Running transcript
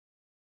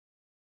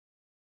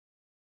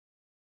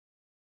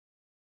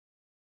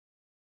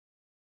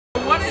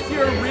What is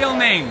your real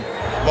name?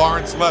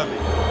 Laurence Leavy.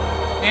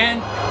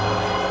 And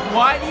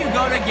why do you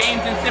go to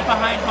games and sit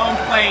behind home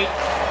plate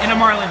in a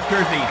Marlins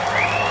jersey?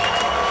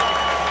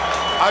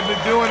 I've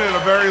been doing it a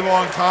very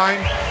long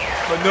time,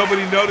 but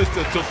nobody noticed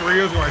it until 3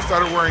 years ago when I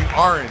started wearing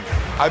orange.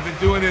 I've been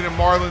doing it in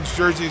Marlins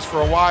jerseys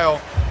for a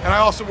while, and I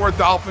also wore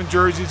Dolphin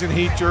jerseys and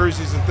Heat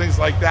jerseys and things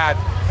like that.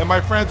 And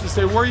my friends would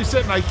say, "Where are you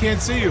sitting? I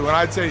can't see you." And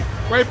I'd say,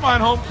 "Right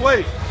behind home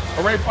plate,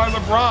 or right by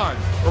LeBron,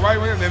 or right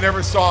where." They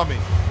never saw me.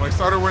 When I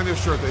started wearing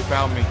this shirt, they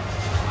found me.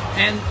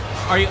 And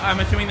I'm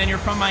assuming then you're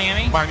from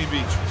Miami? Miami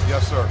Beach,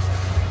 yes sir.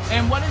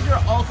 And what is your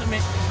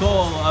ultimate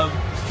goal of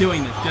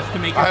doing this? Just to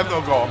make I have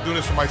no goal. I'm doing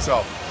this for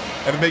myself.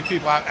 And to make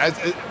people,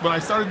 when I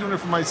started doing it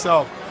for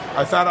myself,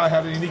 I thought I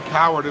had a unique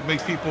power to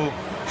make people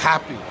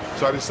happy.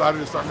 So I decided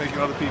to start making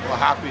other people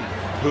happy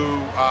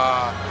who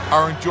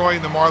are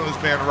enjoying the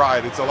Marlins Man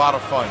ride. It's a lot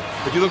of fun.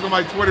 If you look at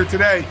my Twitter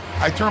today,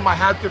 I turn my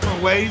hat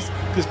different ways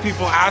because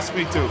people ask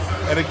me to.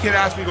 And a kid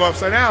asked me to go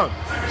upside down.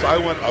 So I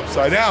went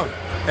upside down.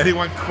 And he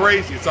went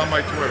crazy. It's on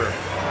my Twitter.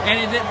 And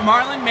is it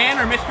Marlin Man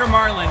or Mr.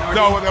 Marlin? Or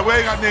no, the way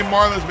I got named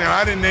Marlins Man,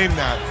 I didn't name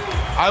that.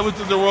 I went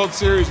to the World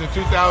Series in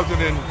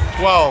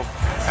 2012,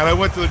 and I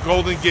went to the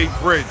Golden Gate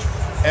Bridge.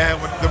 And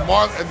when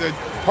the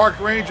park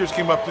rangers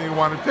came up to me and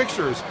wanted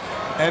pictures,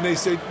 and they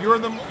said, you're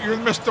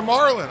Mr.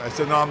 Marlin. I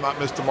said, "No, I'm not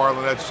Mr.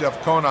 Marlin. That's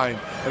Jeff Conine."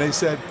 And they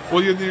said,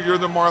 "Well, you're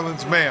the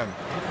Marlins Man."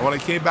 And when I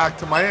came back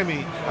to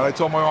Miami and I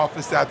told my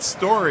office that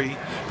story,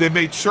 they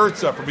made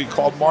shirts up for me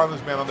called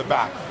Marlins Man on the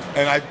back.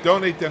 And I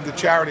donate them to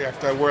charity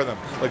after I wear them.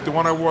 Like the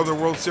one I wore the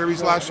World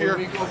Series last year,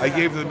 I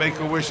gave to the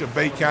Make-A-Wish of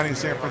Bay County in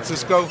San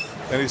Francisco,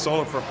 and they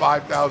sold it for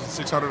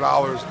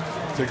 $5,600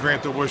 to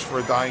grant a wish for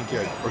a dying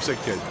kid or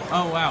sick kid.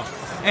 Oh, wow.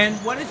 And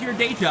what is your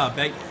day job?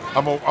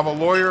 I'm a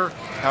lawyer,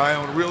 and I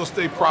own real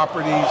estate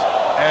properties,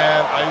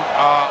 and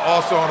I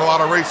also own a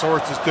lot of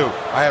racehorses too.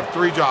 I have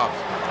 3 jobs: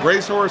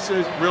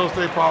 racehorses, real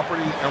estate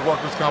property, and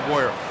workers' comp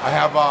lawyer. I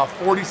have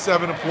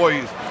 47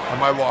 employees in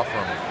my law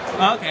firm.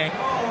 Okay.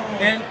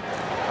 And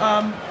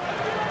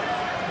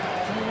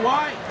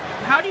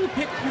how do you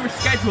pick your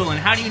schedule and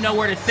how do you know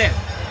where to sit?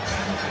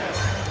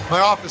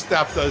 My office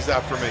staff does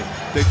that for me.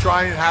 They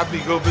try and have me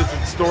go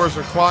visit stores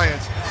or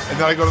clients, and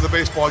then I go to the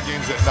baseball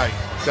games at night.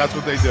 That's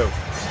what they do.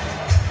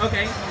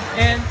 Okay.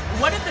 And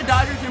what did the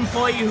Dodgers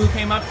employee who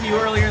came up to you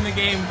earlier in the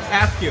game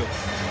ask you?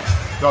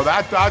 No,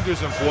 that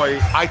Dodgers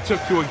employee I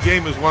took to a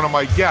game as one of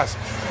my guests.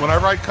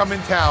 Whenever I come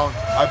in town,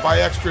 I buy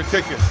extra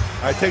tickets.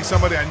 I take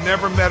somebody I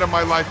never met in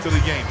my life to the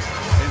games.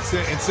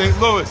 In St.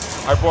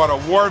 Louis, I brought a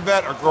war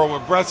vet, a girl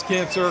with breast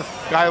cancer,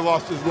 guy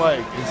lost his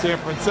leg. In San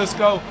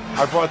Francisco,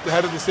 I brought the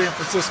head of the San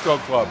Francisco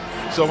club.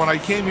 So when I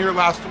came here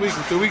last week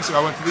or 2 weeks ago,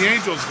 I went to the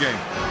Angels game.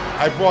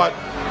 I brought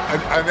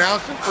an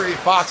announcement for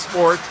Fox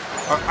Sports.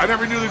 I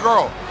never knew the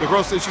girl. The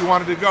girl said she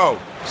wanted to go.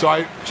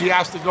 So she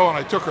asked to go, and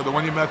I took her. The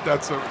one you met,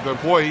 that's the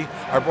employee.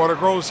 I brought a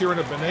girl who's here in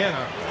a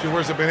banana. She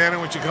wears a banana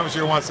when she comes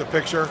here and wants a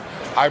picture.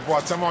 I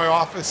brought some of my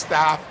office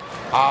staff.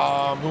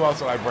 Who else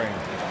did I bring?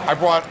 I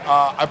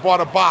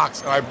bought a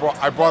box, and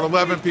I brought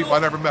 11 people I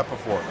never met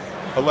before.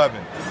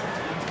 11.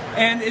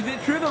 And is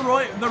it true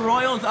the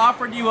Royals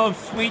offered you a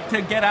suite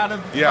to get out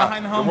of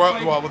behind the home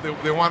plate? Well,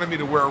 they wanted me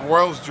to wear a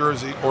Royals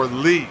jersey or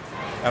leave.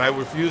 And I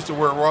refused to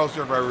wear a Royals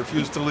jersey. I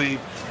refused to leave.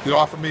 They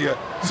offered me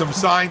some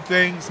signed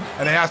things,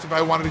 and they asked if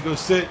I wanted to go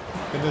sit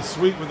in the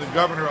suite with the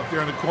governor up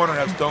there in the corner and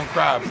have stone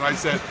crabs. And I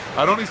said,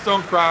 I don't eat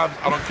stone crabs.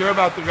 I don't care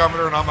about the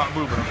governor, and I'm not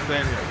moving. I'm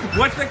staying here.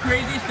 What's the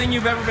craziest thing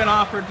you've ever been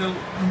offered to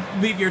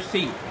leave your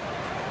seat?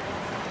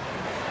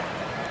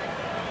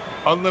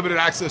 Unlimited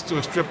access to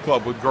a strip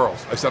club with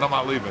girls. I said, I'm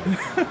not leaving.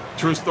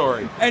 True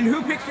story. And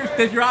who picks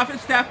does your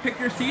office staff pick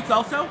your seats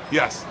also?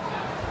 Yes.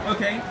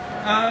 Okay.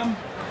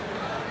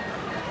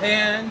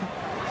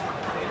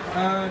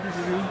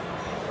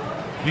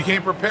 You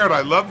came prepared.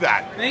 I love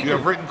that. Thank you. You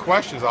have written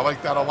questions. I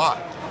like that a lot.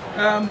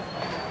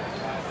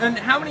 And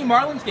how many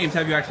Marlins games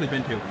have you actually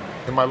been to?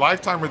 In my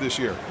lifetime or this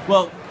year?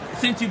 Well,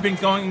 since you've been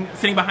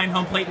sitting behind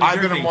home plate in New I've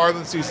Jersey. been a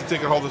Marlins season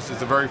ticket holder since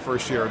the very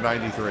first year in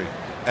 '93.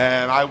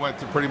 And I went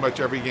to pretty much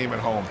every game at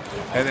home.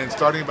 And then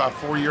starting about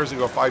 5 years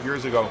ago,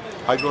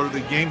 I go to the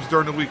games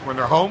during the week when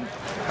they're home,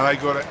 and I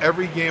go to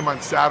every game on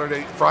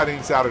Friday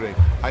and Saturday.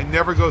 I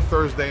never go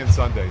Thursday and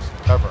Sundays,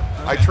 ever.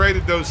 Okay. I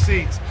traded those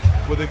seats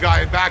with a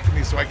guy in back of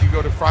me so I could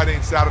go to Friday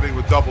and Saturday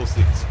with double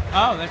seats.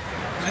 Oh, that's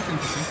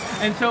interesting.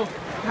 And so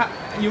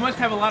you must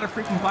have a lot of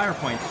frequent flyer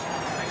points.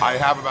 I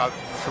have about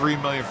 3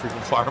 million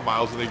frequent flyer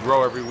miles, and they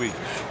grow every week.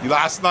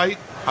 Last night,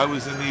 I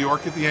was in New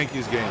York at the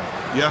Yankees game.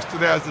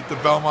 Yesterday, I was at the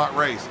Belmont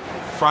race.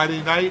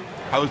 Friday night,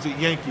 I was at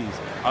Yankees.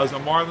 I was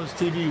on Marlins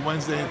TV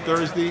Wednesday and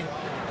Thursday.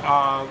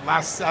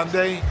 Last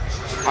Sunday,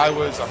 I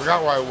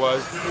forgot where I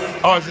was.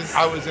 Oh,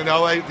 I was in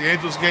LA at the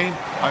Angels game.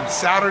 On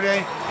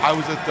Saturday, I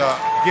was at the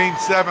Game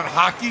 7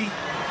 hockey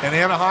in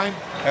Anaheim.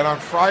 And on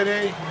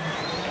Friday,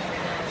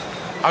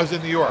 I was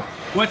in New York.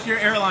 What's your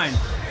airline?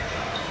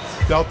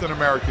 Delta and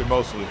American,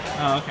 mostly.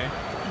 Oh, okay.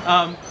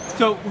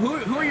 So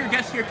who are your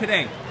guests here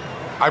today?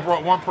 I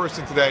brought one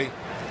person today.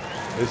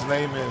 His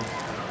name is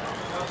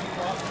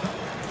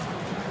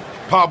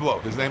Pablo.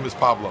 His name is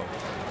Pablo.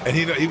 And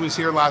he was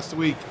here last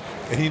week,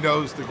 and he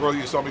knows the girl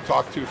you saw me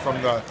talk to from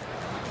the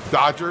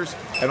Dodgers,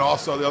 and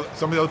also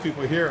some of the other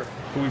people here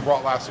who we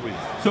brought last week.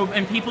 So,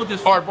 and people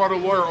just... Oh, I brought a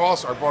lawyer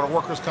also. I brought a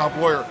workers' comp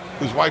lawyer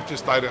whose wife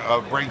just died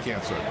of brain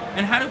cancer.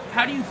 And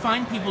how do you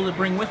find people to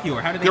bring with you,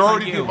 or how do they They're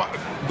find already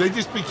you? They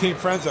just became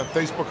friends on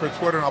Facebook or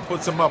Twitter, and I'll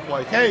put some up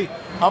like, hey,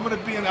 I'm going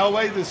to be in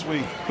LA this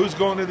week. Who's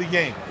going to the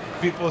game?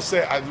 People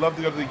say, I'd love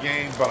to go to the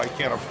game, but I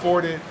can't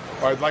afford it.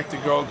 Or I'd like to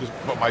go,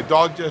 but my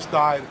dog just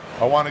died.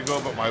 I want to go,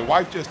 but my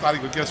wife just died.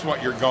 I go, guess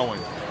what? You're going.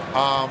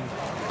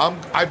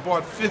 I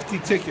bought 50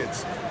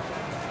 tickets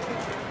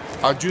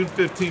on June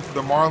 15th for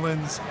the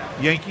Marlins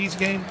Yankees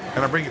game,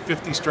 and I'm bringing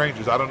 50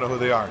 strangers. I don't know who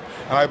they are.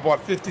 And I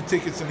bought 50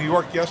 tickets in New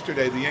York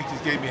yesterday. The Yankees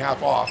gave me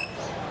half off.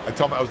 I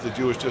told them I was the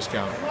Jewish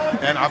discount.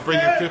 And I'm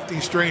bringing 50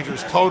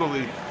 strangers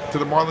totally to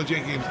the Marlins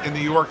Yankees in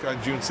New York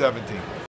on June 17th.